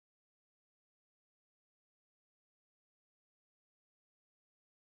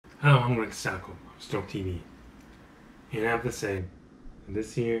Hello, I'm Greg Sacco of Stroke TV, and I have to say,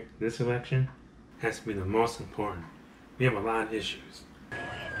 this year, this election has to be the most important. We have a lot of issues.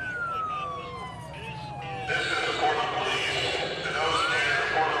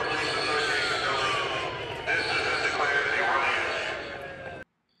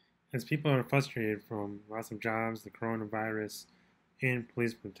 As people are frustrated from loss of jobs, the coronavirus, and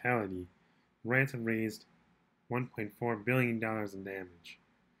police brutality, riots have raised $1.4 billion in damage.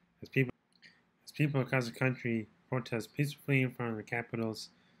 As people across the country protest peacefully in front of the capitals,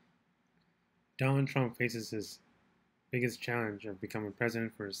 Donald Trump faces his biggest challenge of becoming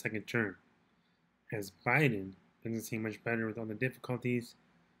president for a second term, as Biden doesn't seem much better with all the difficulties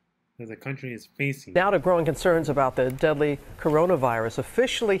that the country is facing. Now to growing concerns about the deadly coronavirus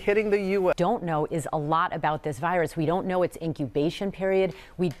officially hitting the U.S. Don't know is a lot about this virus. We don't know its incubation period.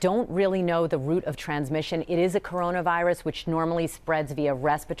 We don't really know the route of transmission. It is a coronavirus, which normally spreads via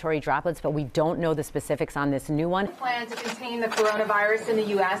respiratory droplets, but we don't know the specifics on this new one. Plan to contain the coronavirus in the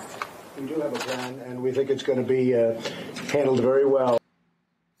U.S. We do have a plan, and we think it's going to be handled very well.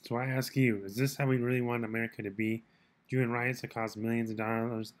 So I ask you, is this how we really want America to be? Doing riots that cause millions of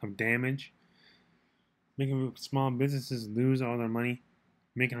dollars of damage? Making small businesses lose all their money?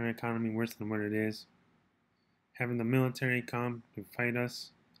 Making our economy worse than what it is? Having the military come to fight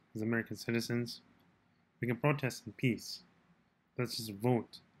us as American citizens? We can protest in peace. Let's just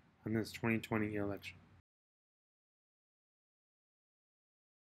vote on this 2020 election.